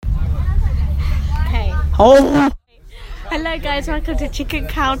Oh! Hello guys, welcome to Chicken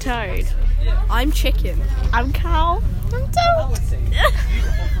Cow Toad. I'm chicken. I'm cow. I'm toad.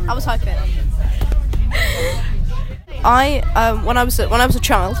 I was hyping. When I was a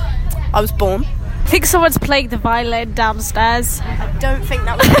child, I was born. I think someone's playing the violin downstairs. I don't think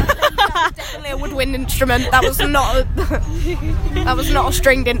that was definitely a woodwind instrument. That was not a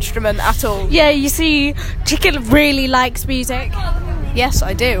stringed instrument at all. Yeah, you see, Chicken really likes music. Yes,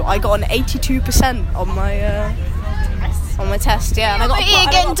 I do. I got an 82% on my test. Yeah, and I got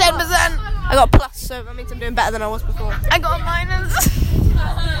getting 10%. I got a plus, so that means I'm doing better than I was before. I got a minus.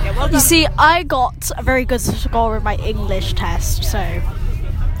 Yeah, well done. You see, I got a very good score in my English test, so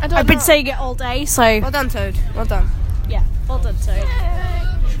I've been saying it all day, so Well done, Toad. Well done. yeah, well done, Toad.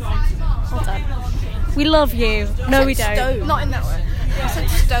 Well done. We love you. No, we don't. Stowed. Not in that way. I said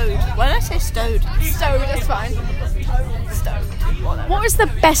stowed. Why did I say stowed? Stowed, that's fine. Stowed. What was the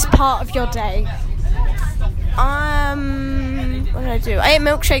best part of your day? What did I do? I ate a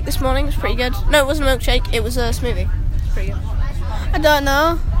milkshake this morning. It was pretty good. No, it wasn't a milkshake. It was a smoothie. It was pretty good. I don't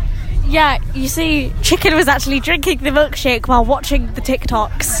know. Yeah, you see, Chicken was actually drinking the milkshake while watching the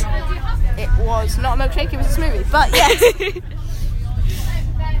TikToks. It was not a milkshake. It was a smoothie. But yes.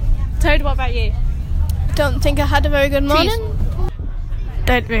 Toad, what about you? I don't think I had a very good morning.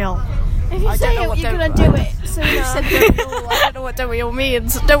 Don't we all? If you I say don't know what it, you're don't- gonna do it. So I said don't we all. I don't know what don't we all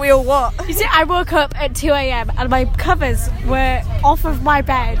means. Don't we all what? You see, I woke up at 2 a.m. and my covers were off of my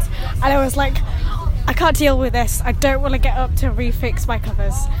bed, and I was like, I can't deal with this. I don't want to get up to refix my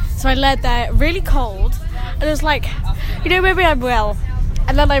covers. So I laid there really cold, and I was like, you know, maybe I will.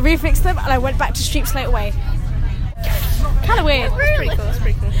 And then I refixed them, and I went back to sleep straight away. Kind of weird. That's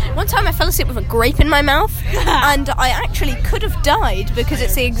pretty cool. One time I fell asleep with a grape in my mouth, and I actually could have died because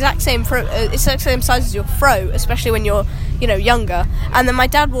it's the exact same throat. It's the same size as your throat, especially when you're, younger. And then my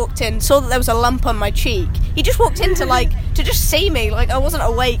dad walked in, saw that there was a lump on my cheek. He just walked in to just see me, like I wasn't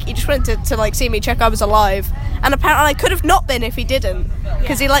awake. He just wanted to see me, check I was alive. And apparently I could have not been if he didn't,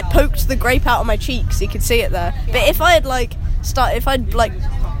 because he poked the grape out of my cheek so he could see it there. But if I had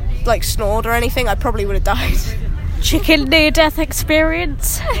snored or anything, I probably would have died. Chicken near-death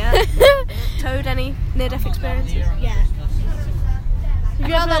experience. Yeah. Toad, any near-death experiences? Yeah. Have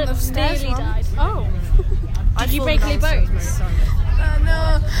you ever nearly died? Oh. Did you break any bones?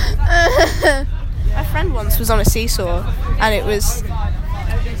 No. My friend once was on a seesaw, and it was.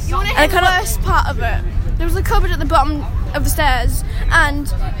 You want to hear the worst part of it? There was a cupboard at the bottom of the stairs,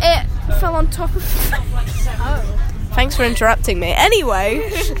 and it fell on top of. Oh. Thanks for interrupting me. Anyway,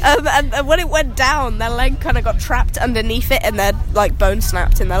 and when it went down, their leg kind of got trapped underneath it, and their bone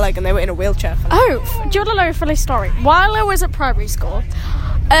snapped in their leg, and they were in a wheelchair. Oh, do you want to know a funny story? While I was at primary school,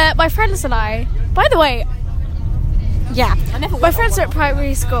 my friends and I, by the way, yeah, my friends were at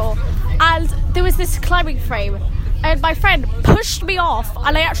primary school, and there was this climbing frame, and my friend pushed me off,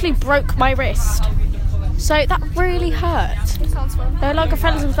 and I actually broke my wrist. So that really hurt. That sounds fun. No longer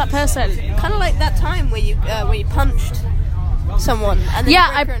friends with that person. Kind of like that time where you punched someone and then you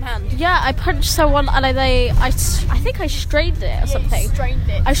broke your own hand. Yeah, I punched someone and I think I strained it or something. Strained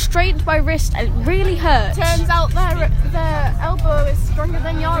it. I strained my wrist and it really hurt. Turns out their elbow is stronger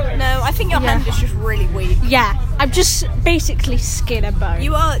than yours. No, I think your hand is just really weak. Yeah, I'm just basically skin and bone.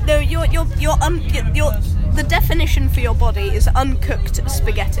 You are the definition for your body is uncooked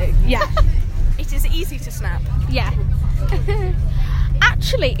spaghetti. Yeah. It is easy to snap. Yeah.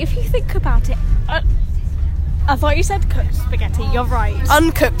 Actually, if you think about it, I thought you said cooked spaghetti. You're right.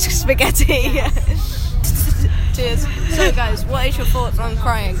 Uncooked spaghetti. Cheers. So, guys, what is your thoughts on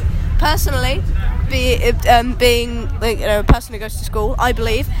crying? Personally, being a person who goes to school, I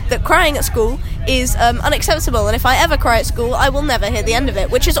believe that crying at school is unacceptable. And if I ever cry at school, I will never hear the end of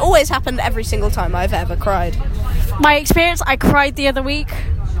it, which has always happened every single time I've ever cried. My experience, I cried the other week.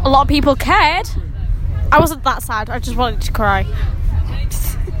 A lot of people cared. I wasn't that sad. I just wanted to cry.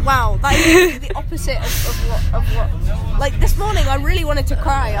 Wow, that is the opposite of what. Like this morning, I really wanted to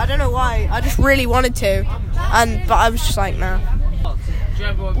cry. I don't know why. I just really wanted to, but I was just like, nah.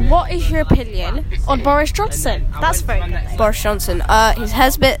 What is your opinion on Boris Johnson? That's very good. Boris Johnson. His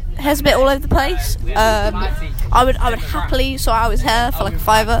hair's a bit all over the place. I would happily sort out his hair for like a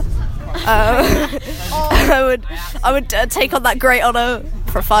 $5. I would take on that great honour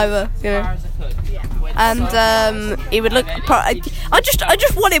for a $5, and he would look. I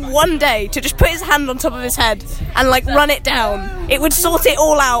just want him one day to just put his hand on top of his head and run it down. It would sort it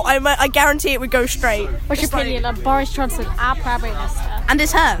all out. I guarantee it would go straight. What's your opinion on Boris Johnson, our Prime Minister? And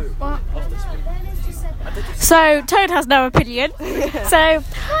his hair. So Toad has no opinion. So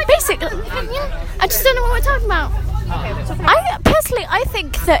basically, I just don't know what we're talking about. I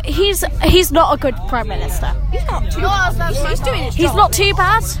think that he's not a good Prime Minister. He's not too bad. He's doing his job. He's not too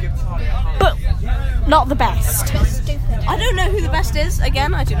bad, but not the best. I don't know who the best is.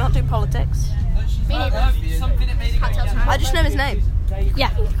 Again, I do not do politics. Me neither. I just know his name.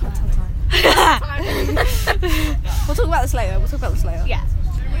 Yeah. We'll talk about this later. Yeah.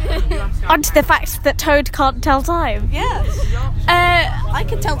 On to the fact that Toad can't tell time. Yes. I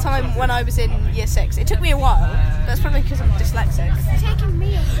could tell time when I was in year 6. It took me a while. That's probably because I'm dyslexic. It's taking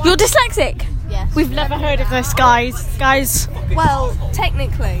me a while. You're dyslexic? Yes. We've never heard of this, guys. Well,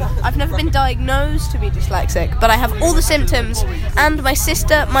 technically, I've never been diagnosed to be dyslexic, but I have all the symptoms, and my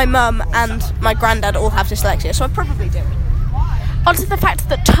sister, my mum, and my granddad all have dyslexia, so I probably do. On to the fact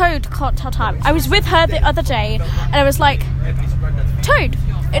that Toad can't tell time. I was with her the other day, and I was like, Toad,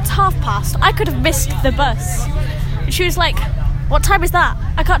 it's past. I could have missed the bus. And she was like, what time is that?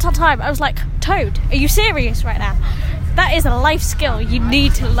 I can't tell time. I was like, Toad, are you serious right now? That is a life skill you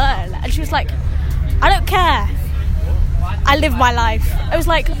need to learn. And she was like, I don't care. I live my life. I was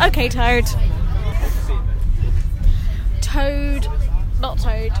like, okay, Toad. Not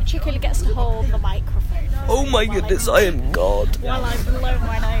Toad. Chicken gets to hold the microphone. Oh my goodness, I am God. While I blow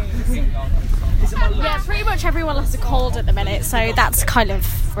my nose. Yeah, pretty much everyone has a cold at the minute, so that's kind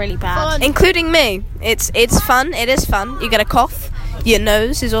of really bad. Including me. It's fun. It is fun. You get a cough. Your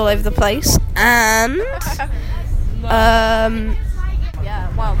nose is all over the place. And...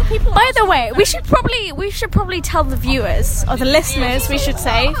 yeah, wow. The people... By the way, we should probably tell the viewers, or the listeners, we should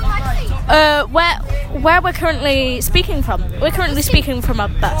say, where we're currently speaking from. We're currently speaking from a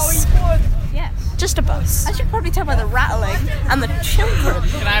bus. Yes. Just a bus. As you can probably tell by the rattling and the children.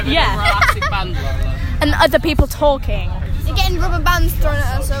 Can I have a elastic band? And other people talking. You're getting rubber bands thrown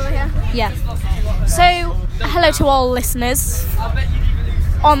at us over here. Yeah. So, hello to all listeners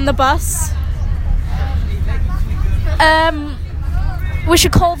on the bus. We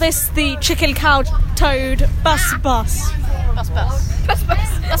should call this the Chicken Cow Toad Bus. Bus.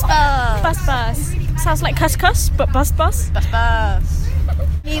 Sounds like cuss, but bus.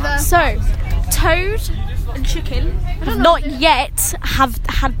 Neither. So, Toad and Chicken have not yet have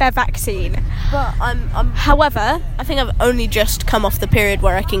had their vaccine. But I'm However, I think I've only just come off the period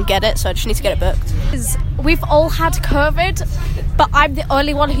where I can get it, so I just need to get it booked. we've all had COVID, but I'm the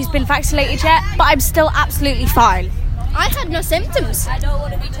only one who's been vaccinated yet, but I'm still absolutely fine. I had no symptoms. I don't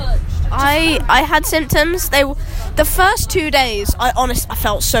want to be touched. I had symptoms. The first 2 days, I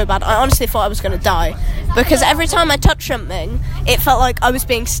felt so bad. I honestly thought I was going to die, because every time I touched something, it felt like I was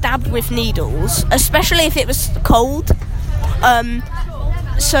being stabbed with needles, especially if it was cold.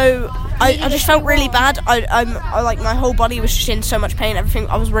 So I just felt really bad. I like, my whole body was just in so much pain. Everything,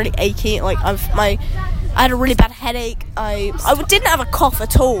 I was really achy. Like I had a really bad headache. I didn't have a cough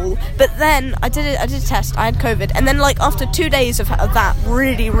at all. But then I did a test. I had COVID, and then like after 2 days of that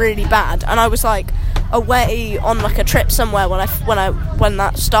really, really bad, and I was like away on like a trip somewhere when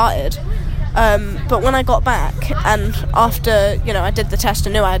that started. But when I got back, and after I did the test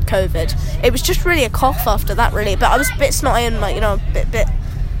and knew I had COVID, it was just really a cough after that, really. But I was a bit snotty and like a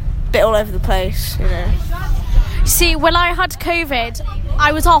bit all over the place. See, when I had COVID,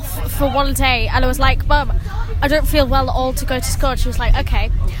 I was off for 1 day, and I was like, Mum, I don't feel well at all to go to school. And she was like,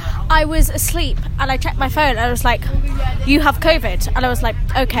 okay. I was asleep, and I checked my phone, and I was like, you have COVID. And I was like,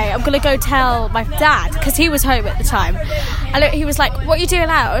 okay, I'm going to go tell my dad, because he was home at the time. And he was like, what are you doing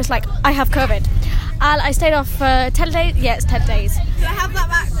now? I was like, I have COVID. And I stayed off for 10 days. Yeah, it's 10 days. Do I have that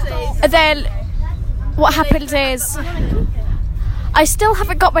vaccine? And then what happens is, I still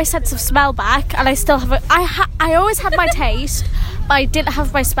haven't got my sense of smell back, and I still haven't. I always had my taste, but I didn't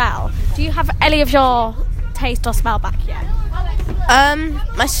have my smell. Do you have any of your taste or smell back yet?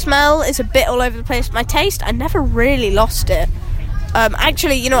 My smell is a bit all over the place. My taste, I never really lost it.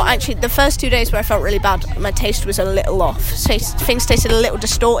 Actually, the first 2 days where I felt really bad, my taste was a little off. Things tasted a little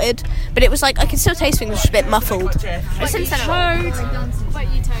distorted, but it was like I could still taste things, just a bit muffled. But since then,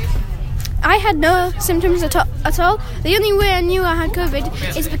 I had no symptoms at all. The only way I knew I had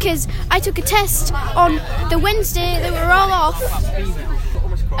COVID is because I took a test on the Wednesday they were all off.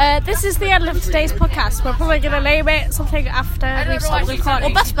 This is the end of today's podcast. We're probably going to name it something after we've stopped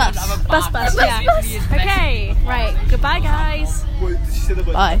recording. Or Bus. Bus, yeah. Okay, right. Goodbye, guys.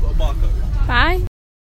 Bye. Bye.